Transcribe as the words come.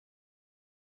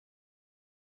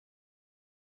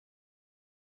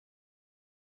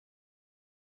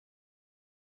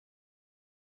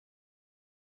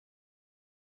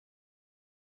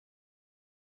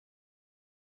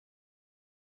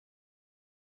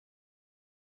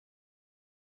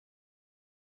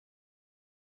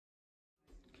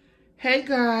Hey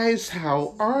guys,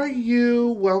 how are you?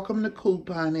 Welcome to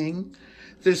couponing.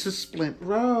 This is Splint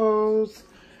Rose.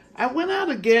 I went out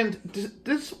again.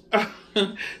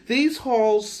 These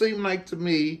hauls seem like to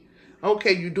me,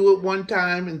 okay, you do it one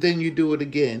time and then you do it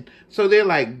again. So they're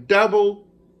like double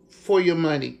for your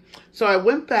money. So I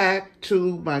went back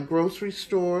to my grocery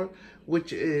store,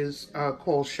 which is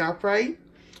called Shop Rite.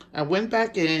 I went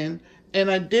back in and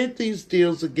I did these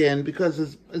deals again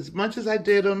because as much as I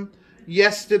did them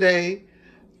yesterday,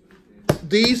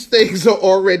 these things are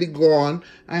already gone.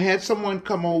 I had someone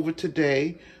come over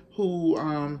today who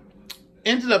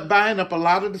ended up buying up a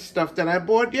lot of the stuff that I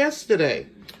bought yesterday.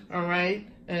 All right.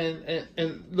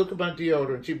 And look at my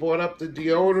deodorant. She bought up the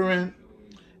deodorant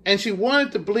and she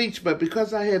wanted the bleach, but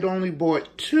because I had only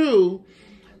bought two,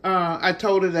 I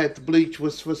told her that the bleach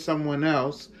was for someone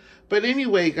else. But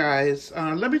anyway, guys,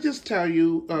 let me just tell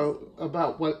you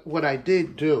about what I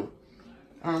did do.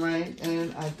 All right,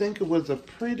 and I think it was a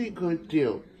pretty good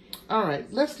deal. All right,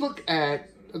 let's look at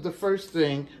the first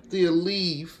thing, the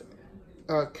Aleve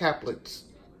caplets.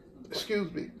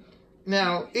 Excuse me.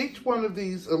 Now, each one of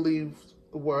these Aleve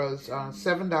was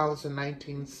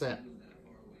 $7.19.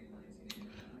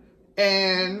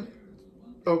 And,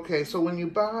 okay, so when you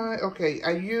buy, okay,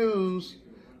 I use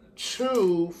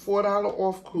two $4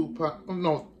 off coupon,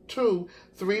 no, two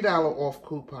 $3 off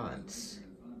coupons.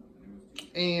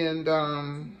 And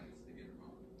I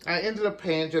ended up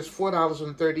paying just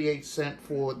 $4.38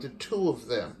 for the two of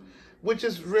them, which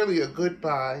is really a good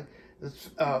buy. It's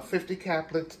 50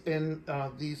 caplets in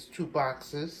these two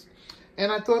boxes. And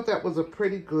I thought that was a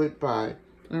pretty good buy.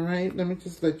 All right, let me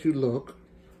just let you look,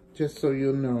 just so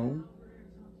you know.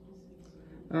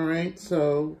 All right,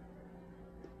 so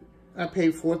I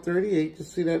paid $4.38. You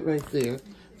see that right there.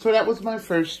 So that was my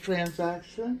first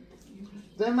transaction.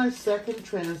 Then my second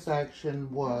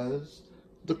transaction was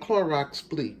the Clorox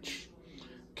bleach.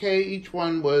 Okay, each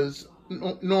one was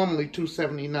normally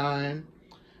 $2.79,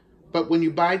 but when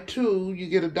you buy two, you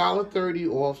get $1.30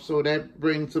 off, so that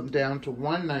brings them down to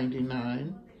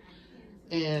 $1.99.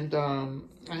 And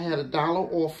I had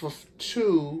 $1 off of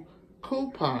two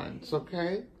coupons.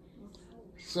 Okay,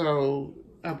 so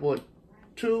I bought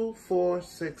 2, 4,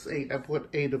 6, 8. I bought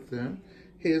 8 of them.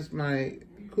 Here's my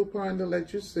coupon to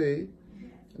let you see.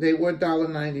 They were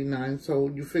 $1.99, so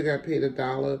you figure I paid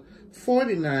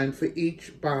 $1.49 for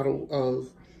each bottle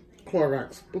of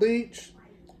Clorox bleach.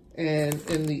 And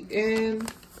in the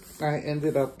end, I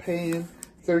ended up paying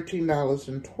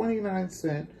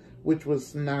 $13.29, which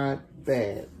was not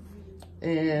bad.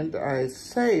 And I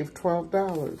saved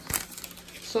 $12.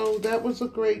 So that was a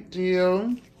great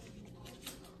deal.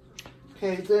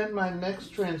 Okay, then my next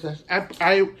transaction,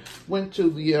 I went to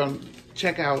the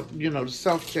checkout, the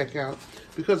self-checkout,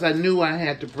 because I knew I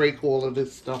had to break all of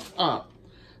this stuff up.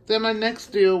 Then my next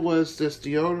deal was this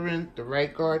deodorant, the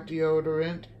Right Guard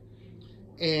deodorant,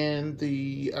 and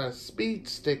the Speed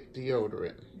Stick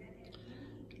deodorant.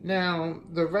 Now,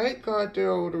 the Right Guard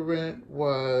deodorant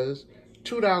was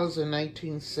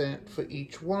 $2.19 for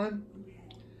each one.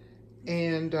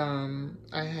 And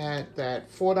I had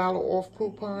that $4 off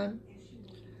coupon,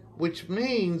 which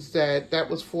means that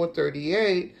was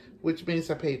 $4.38, which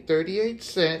means I paid 38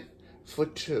 cents for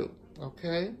two,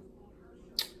 okay?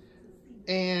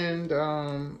 And,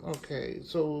 okay,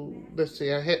 so let's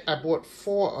see, I bought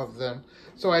 4 of them.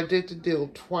 So I did the deal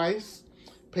twice,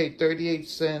 paid 38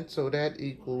 cents, so that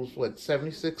equals, what,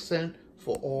 76 cents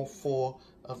for all 4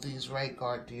 of these Right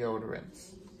Guard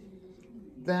deodorants.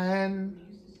 Then,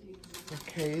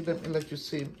 okay, let me let you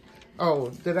see.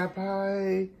 Oh, did I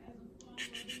buy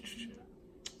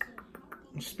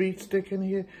Speed Stick in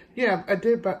here? Yeah, I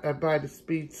did buy the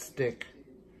Speed Stick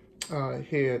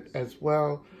here as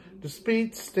well. The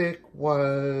Speed Stick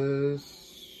was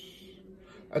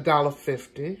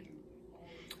 $1.50,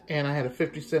 and I had a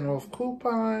 50-cent off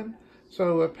coupon,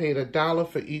 so I paid $1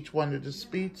 for each one of the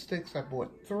Speed Sticks. I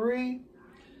bought 3,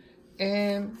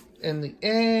 and in the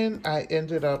end, I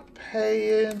ended up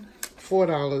paying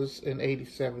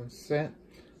 $4.87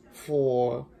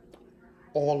 for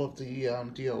all of the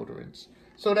deodorants.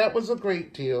 So that was a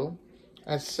great deal.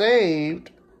 I saved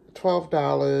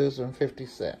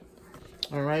 $12.50.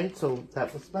 All right, so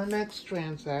that was my next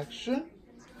transaction.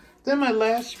 Then my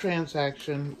last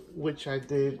transaction, which I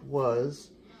did, was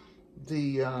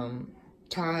the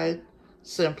Tide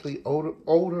Simply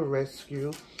Odor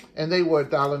Rescue, and they were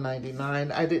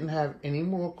 $1.99. I didn't have any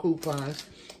more coupons.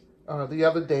 The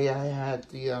other day I had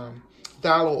the $1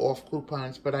 off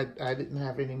coupons, but I didn't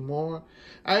have any more.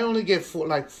 I only get 4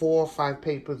 or 5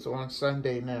 papers on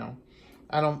Sunday now.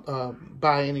 I don't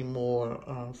buy any more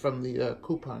from the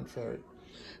coupon ferry.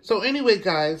 So anyway,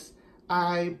 guys,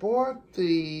 I bought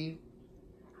the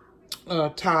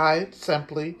Tide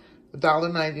Simply,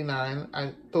 $1.99.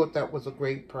 I thought that was a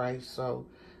great price, so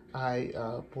I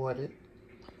bought it.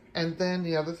 And then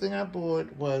the other thing I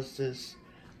bought was this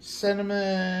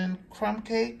cinnamon crumb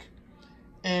cake.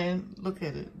 And look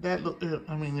at it.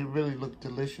 I mean, it really looked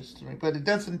delicious to me. But it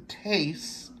doesn't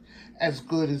taste as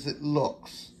good as it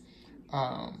looks.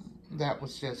 That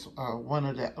was just one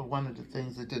of the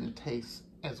things that didn't taste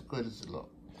as good as it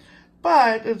looked.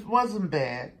 But it wasn't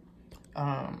bad.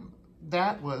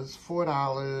 That was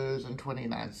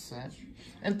 $4.29.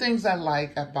 And things I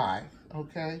like, I buy,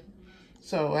 okay?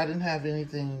 So I didn't have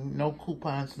anything, no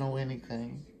coupons, no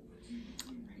anything.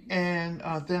 And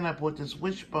then I bought this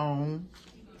wishbone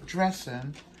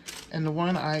dressing. And the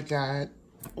one I got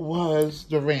was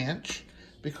the ranch,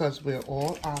 because we're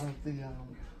all out of the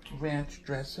ranch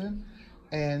dressing.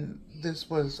 And this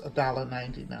was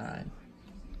 $1.99.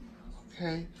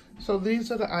 Okay, so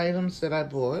these are the items that I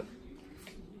bought.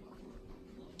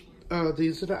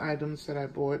 These are the items that I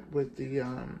bought with the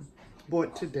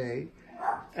bought today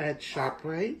at Shop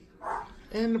Rite,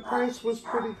 and the price was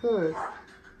pretty good.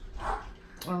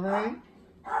 All right.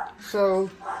 So,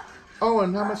 oh,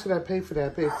 and how much did I pay for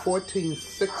that? I paid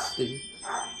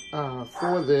 $14.60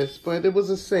 for this, but it was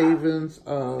a savings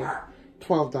of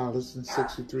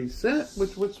 $12.63,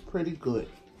 which was pretty good.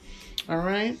 All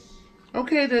right.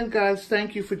 Okay then, guys,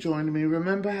 thank you for joining me.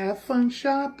 Remember, have fun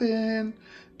shopping.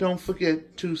 Don't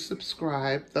forget to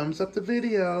subscribe, thumbs up the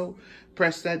video,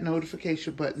 press that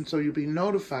notification button so you'll be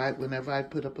notified whenever I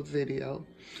put up a video.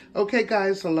 Okay,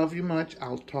 guys, I love you much.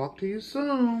 I'll talk to you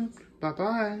soon.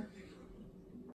 Bye-bye.